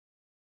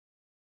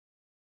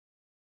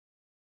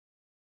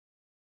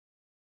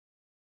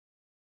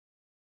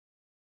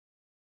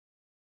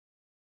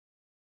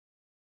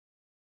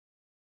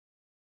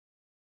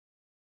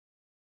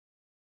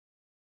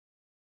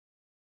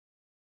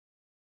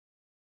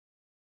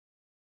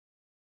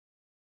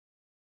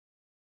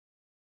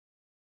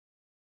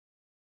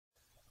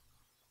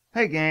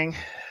Hey gang,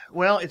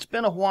 well, it's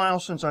been a while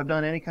since I've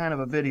done any kind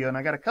of a video, and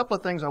I got a couple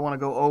of things I want to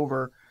go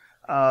over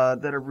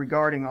that are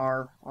regarding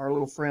our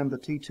little friend, the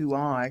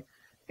T2i,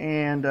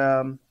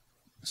 and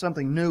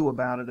something new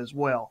about it as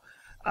well.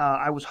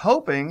 I was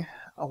hoping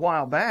a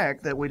while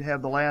back that we'd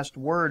have the last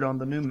word on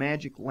the new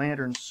Magic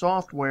Lantern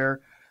software,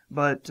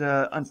 but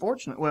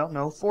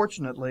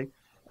fortunately,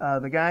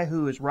 the guy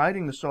who is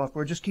writing the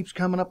software just keeps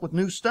coming up with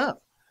new stuff.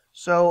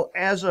 So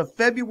as of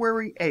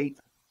February 8th,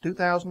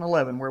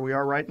 2011, where we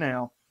are right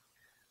now,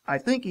 I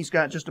think he's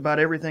got just about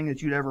everything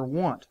that you'd ever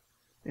want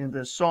in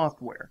this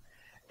software.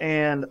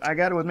 And I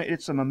got to admit,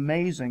 it's some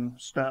amazing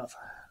stuff.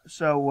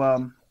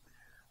 So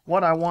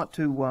what I want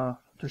to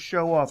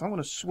show off, I'm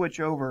going to switch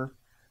over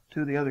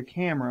to the other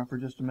camera for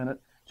just a minute,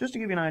 just to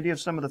give you an idea of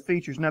some of the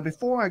features. Now,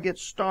 before I get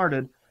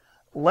started,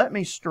 let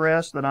me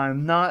stress that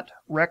I'm not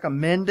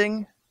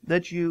recommending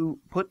that you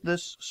put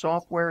this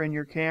software in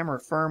your camera, or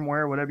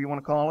firmware, whatever you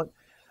want to call it.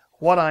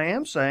 What I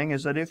am saying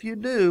is that if you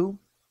do,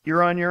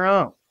 you're on your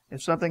own.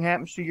 If something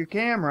happens to your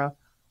camera,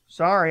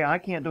 sorry, I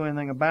can't do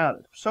anything about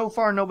it. So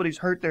far, nobody's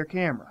hurt their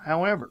camera.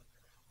 However,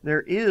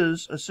 there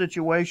is a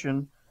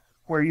situation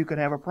where you could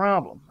have a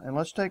problem. And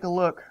let's take a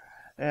look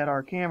at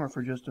our camera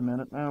for just a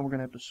minute. Now we're going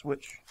to have to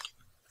switch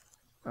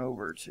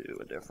over to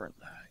a different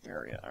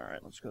area. All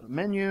right, let's go to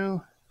menu.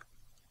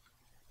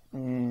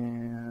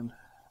 And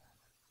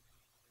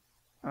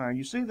all right,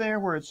 you see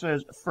there where it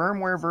says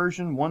firmware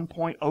version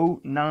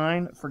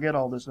 1.09? Forget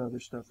all this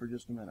other stuff for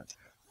just a minute.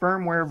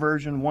 Firmware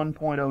version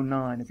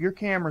 1.09. If your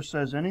camera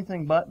says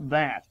anything but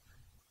that,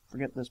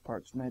 forget this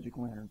part, it's Magic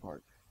Lantern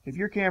part. If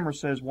your camera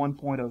says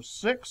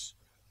 1.06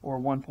 or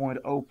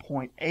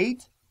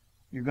 1.0.8,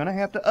 you're going to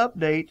have to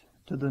update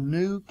to the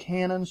new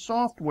Canon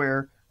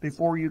software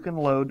before you can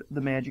load the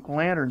Magic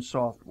Lantern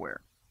software.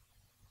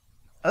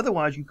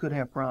 Otherwise, you could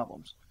have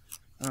problems.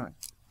 All right,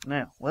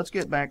 now let's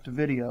get back to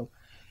video,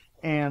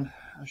 and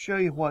I'll show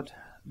you what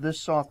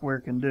this software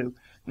can do.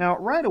 Now,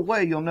 right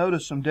away, you'll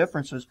notice some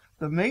differences.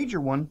 The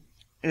major one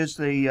is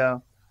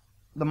the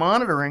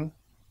monitoring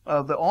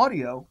of the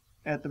audio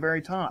at the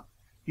very top.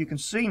 You can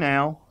see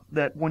now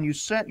that when you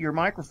set your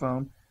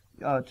microphone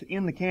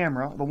in the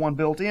camera, the one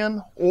built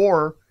in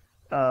or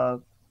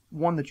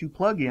one that you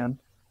plug in,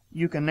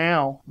 you can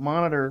now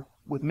monitor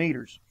with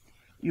meters.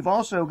 You've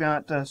also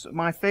got,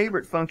 my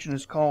favorite function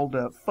is called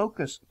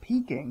focus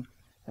peaking,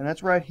 and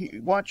that's right here.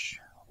 Watch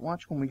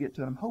when we get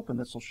to it. I'm hoping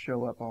this will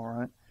show up all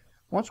right.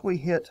 Once we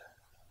hit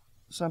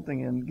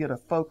something and get a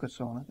focus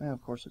on it, now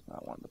of course it's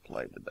not wanting to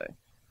play today.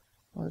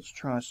 Let's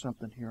try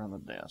something here on the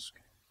desk.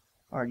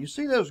 All right, you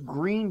see those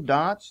green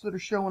dots that are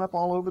showing up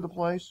all over the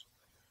place?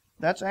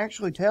 That's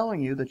actually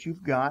telling you that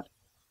you've got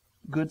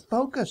good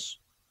focus.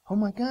 Oh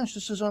my gosh,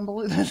 this is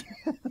unbelievable.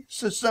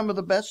 This is some of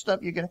the best stuff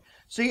you can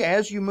see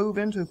as you move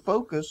into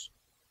focus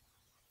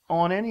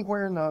on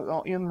anywhere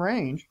in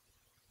range.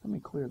 Let me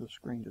clear the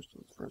screen just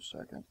for a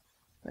second.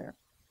 There.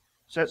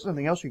 So that's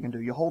something else you can do.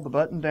 You hold the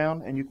button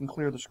down and you can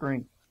clear the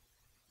screen.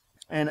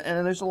 And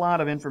there's a lot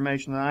of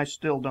information that I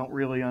still don't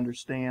really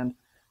understand,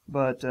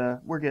 but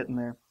we're getting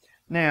there.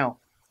 Now,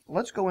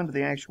 let's go into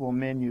the actual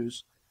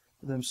menus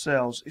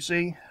themselves. You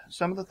see,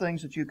 some of the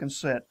things that you can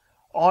set.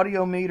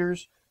 Audio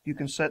meters, you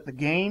can set the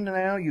gain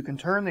now. You can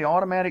turn the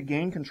automatic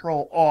gain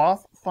control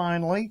off,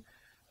 finally.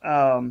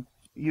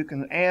 You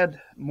can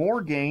add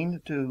more gain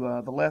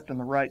to the left and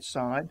the right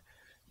side.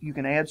 You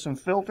can add some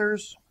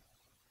filters.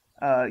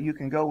 You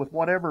can go with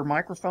whatever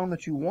microphone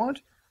that you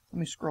want. Let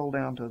me scroll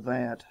down to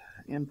that.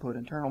 Input,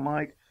 internal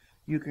mic.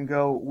 You can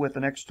go with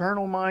an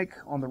external mic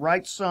on the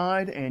right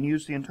side and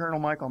use the internal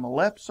mic on the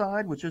left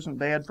side, which isn't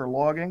bad for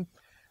logging.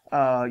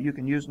 You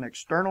can use an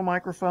external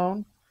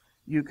microphone.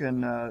 You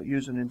can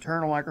use an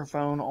internal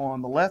microphone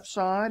on the left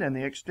side, and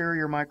the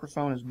exterior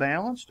microphone is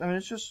balanced. I mean,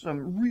 it's just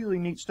some really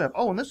neat stuff.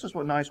 Oh, and this is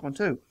a nice one,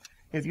 too.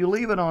 If you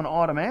leave it on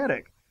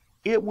automatic,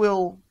 it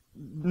will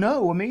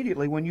know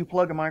immediately when you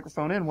plug a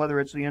microphone in, whether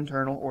it's the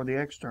internal or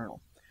the external.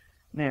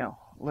 Now,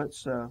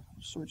 let's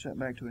switch that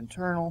back to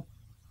internal.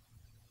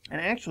 And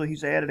actually,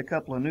 he's added a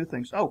couple of new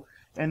things. Oh,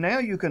 and now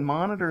you can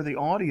monitor the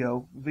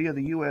audio via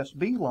the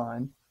USB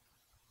line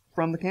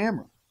from the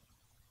camera.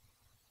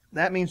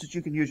 That means that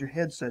you can use your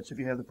headsets if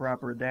you have the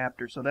proper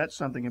adapter, so that's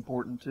something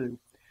important too.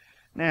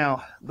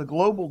 Now, the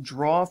global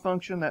draw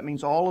function, that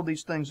means all of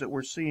these things that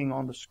we're seeing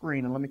on the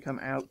screen, and let me come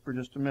out for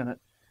just a minute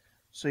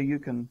so you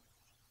can,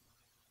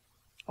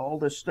 all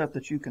this stuff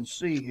that you can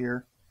see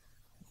here.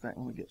 In fact,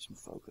 let me get some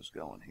focus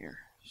going here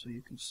so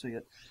you can see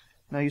it.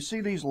 Now you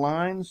see these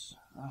lines,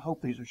 I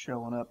hope these are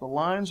showing up. The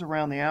lines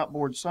around the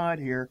outboard side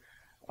here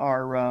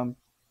are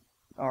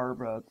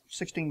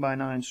 16 by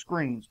 9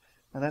 screens.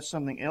 Now that's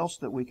something else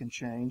that we can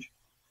change.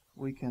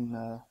 We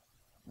can,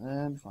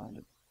 and find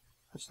it.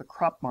 That's the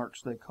crop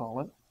marks they call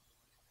it.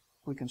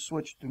 We can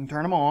switch, you can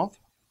turn them off.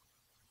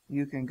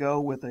 You can go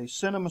with a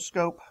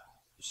Cinemascope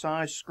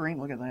size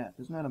screen. Look at that.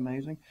 Isn't that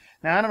amazing?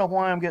 Now I don't know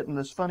why I'm getting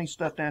this funny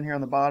stuff down here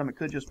on the bottom. It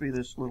could just be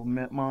this little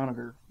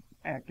monitor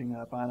acting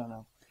up. I don't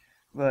know.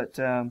 But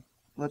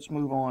let's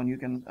move on. You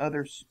can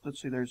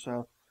let's see, there's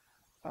a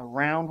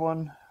round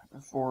one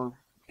for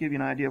give you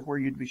an idea of where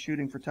you'd be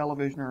shooting for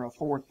television or a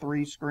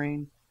 4:3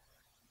 screen.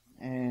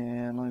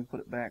 And let me put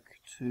it back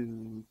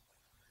to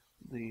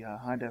the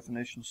high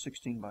definition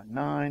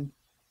 16:9,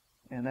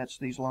 and that's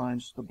these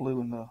lines, the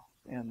blue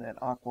and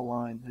that aqua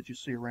line that you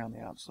see around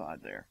the outside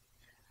there.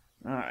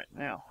 Alright,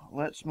 now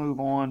let's move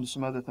on to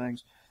some other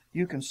things.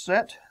 You can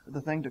set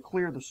the thing to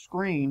clear the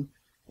screen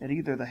at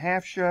either the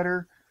half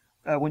shutter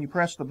when you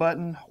press the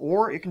button,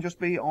 or it can just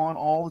be on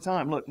all the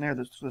time. Look, there,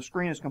 the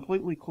screen is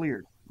completely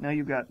cleared. Now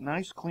you've got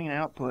nice clean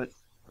output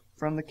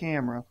from the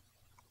camera,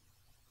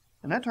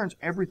 and that turns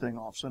everything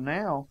off. So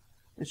now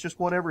it's just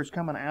whatever is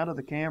coming out of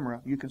the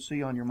camera you can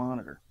see on your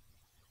monitor.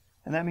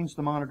 And that means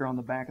the monitor on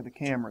the back of the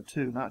camera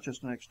too, not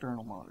just an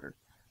external monitor.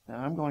 Now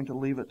I'm going to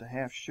leave it to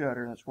half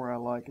shutter. That's where I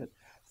like it.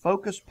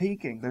 Focus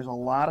peaking. There's a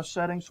lot of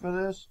settings for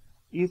this.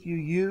 If you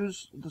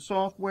use the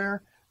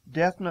software,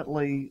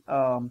 definitely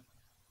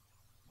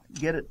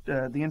get it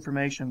the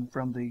information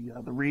from the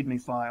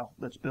README file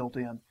that's built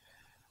in.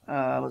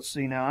 Let's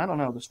see now. I don't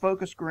know. There's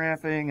focus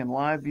graphing and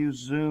live view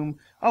zoom.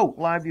 Oh,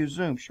 live view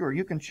zoom. Sure,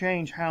 you can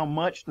change how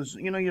much the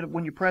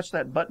when you press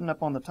that button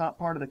up on the top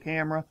part of the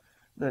camera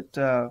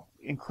that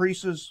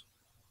increases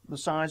the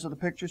size of the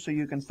picture so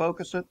you can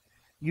focus it.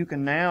 You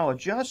can now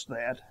adjust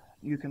that.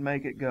 You can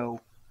make it go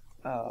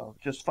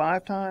just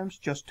 5 times,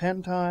 just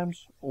 10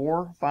 times,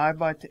 or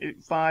 5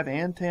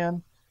 and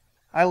 10.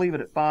 I leave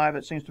it at 5.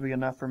 It seems to be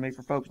enough for me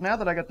for focus. Now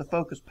that I got the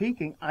focus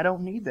peaking, I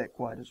don't need that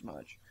quite as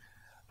much.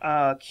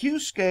 Q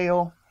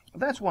scale,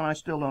 that's one I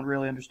still don't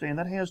really understand.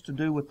 That has to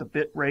do with the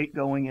bit rate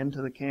going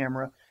into the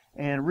camera,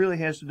 and really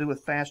has to do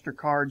with faster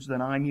cards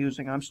than I'm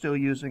using. I'm still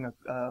using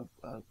a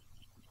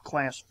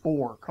class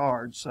 4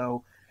 card,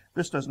 so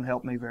this doesn't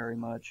help me very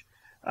much.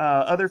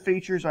 Other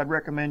features I'd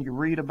recommend you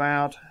read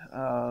about.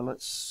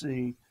 Let's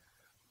see.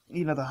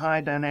 The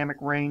high dynamic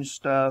range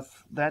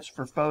stuff, that's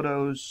for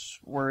photos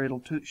where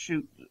it'll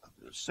shoot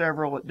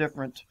several at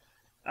different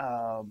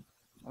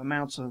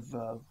amounts of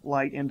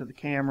light into the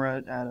camera.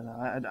 I don't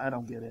know. I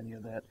don't get any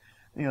of that.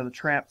 The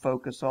trap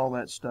focus, all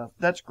that stuff.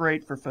 That's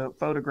great for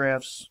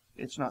photographs.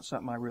 It's not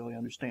something I really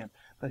understand.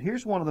 But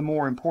here's one of the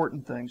more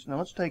important things. Now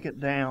let's take it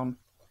down.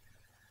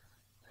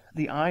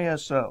 The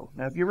ISO.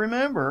 Now if you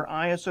remember,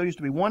 ISO used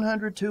to be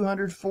 100,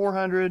 200,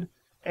 400,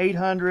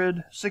 800,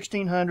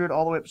 1600,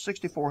 all the way up to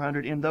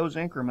 6400 in those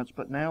increments.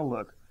 But now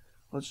look,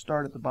 let's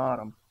start at the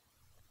bottom.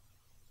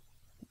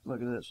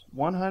 Look at this.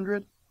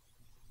 100,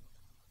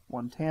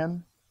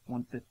 110,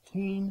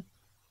 115,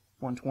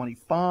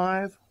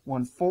 125,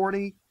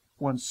 140,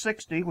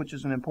 160, which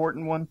is an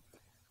important one,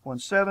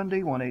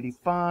 170,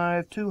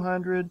 185,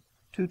 200,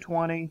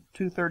 220,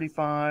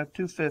 235,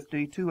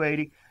 250,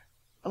 280.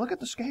 Look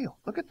at the scale.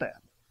 Look at that.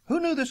 Who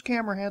knew this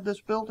camera had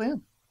this built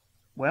in?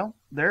 Well,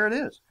 there it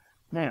is.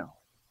 Now,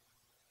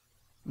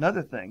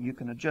 another thing, you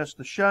can adjust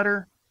the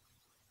shutter.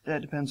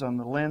 That depends on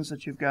the lens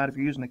that you've got. If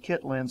you're using a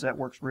kit lens, that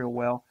works real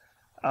well.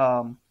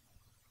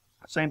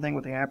 Same thing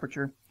with the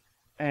aperture.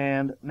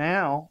 And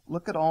now,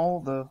 look at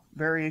all the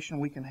variation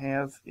we can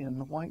have in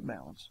the white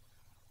balance.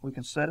 We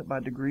can set it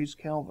by degrees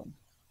Kelvin.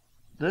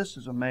 This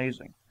is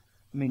amazing.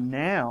 I mean,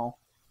 now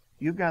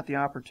you've got the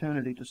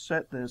opportunity to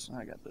set this.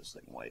 I got this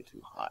thing way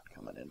too hot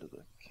coming into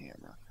the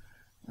camera.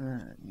 All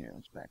right, yeah,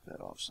 let's back that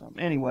off some.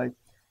 Anyway,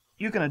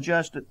 you can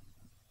adjust it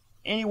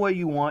any way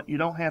you want. You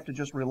don't have to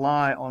just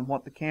rely on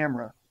what the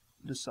camera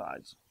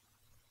decides.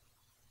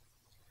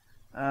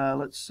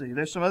 Let's see.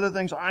 There's some other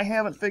things I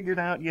haven't figured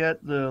out yet.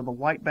 The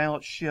white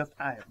balance shift,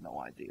 I have no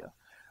idea.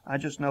 I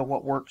just know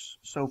what works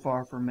so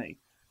far for me.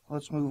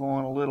 Let's move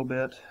on a little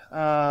bit.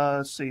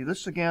 Let's see.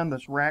 This again,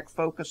 this rack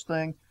focus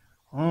thing.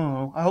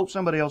 Oh, I hope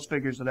somebody else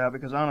figures it out,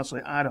 because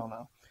honestly, I don't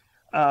know.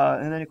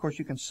 And then, of course,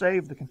 you can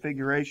save the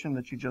configuration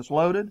that you just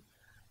loaded.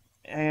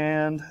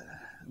 And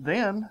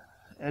then,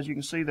 as you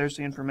can see, there's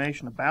the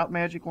information about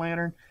Magic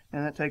Lantern,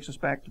 and that takes us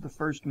back to the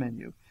first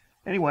menu.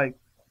 Anyway,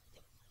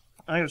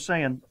 I was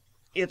saying,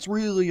 it's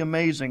really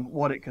amazing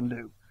what it can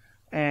do.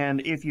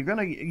 And if you're going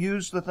to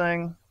use the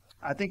thing,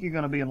 I think you're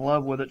going to be in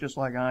love with it just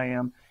like I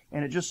am.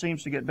 And it just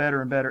seems to get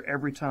better and better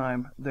every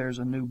time there's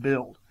a new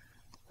build.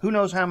 Who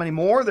knows how many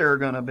more there are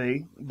going to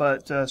be,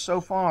 but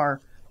so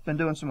far, been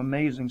doing some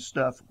amazing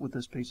stuff with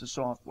this piece of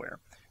software.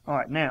 All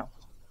right, now,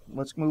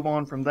 let's move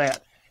on from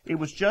that. It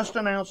was just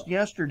announced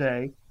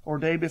yesterday, or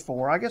day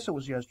before, I guess it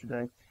was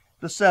yesterday,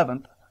 the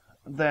 7th,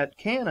 that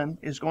Canon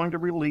is going to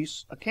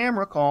release a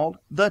camera called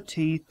the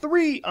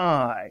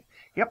T2i.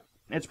 Yep,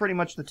 it's pretty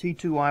much the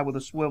T2i with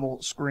a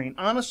swivel screen.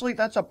 Honestly,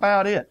 that's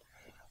about it.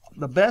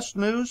 The best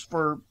news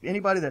for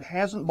anybody that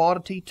hasn't bought a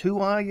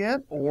T2i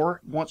yet or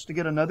wants to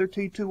get another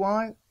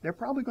T2i, they're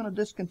probably going to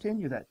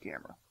discontinue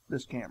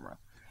this camera.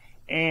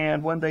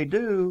 And when they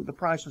do, the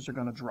prices are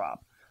going to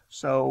drop.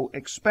 So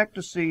expect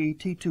to see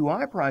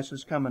T2i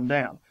prices coming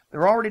down.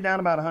 They're already down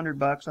about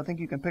 $100. I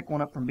think you can pick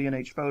one up from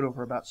B&H Photo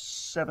for about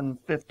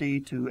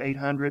 $750 to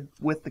 $800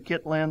 with the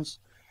kit lens,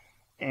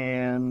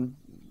 and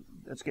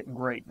it's getting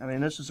great. I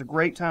mean, this is a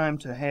great time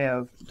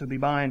to be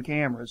buying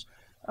cameras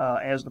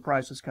as the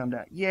prices come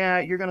down. Yeah,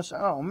 you're going to say,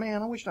 "Oh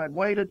man, I wish I'd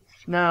waited."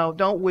 No,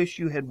 don't wish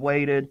you had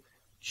waited.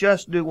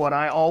 just do what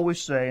I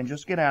always say and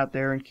just get out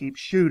there and keep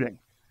shooting.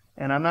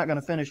 And I'm not going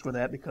to finish with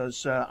that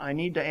because I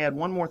need to add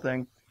one more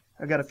thing.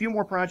 I've got a few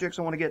more projects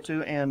I want to get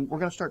to, and we're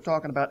going to start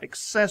talking about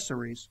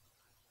accessories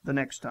the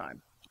next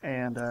time.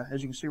 And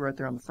as you can see right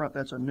there on the front,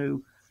 that's a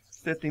new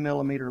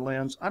 50mm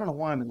lens. I don't know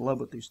why I'm in love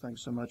with these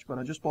things so much, but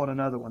I just bought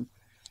another one.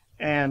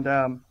 And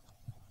I'm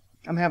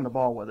having a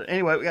ball with it.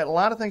 Anyway, we got a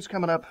lot of things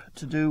coming up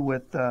to do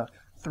with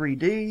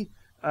 3D,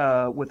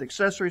 with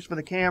accessories for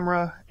the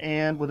camera,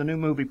 and with a new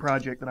movie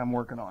project that I'm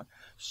working on.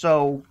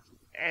 So,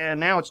 and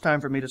now it's time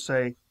for me to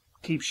say,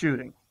 keep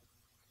shooting.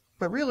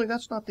 But really,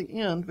 that's not the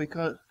end,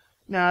 because,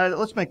 now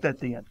let's make that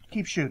the end.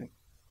 Keep shooting.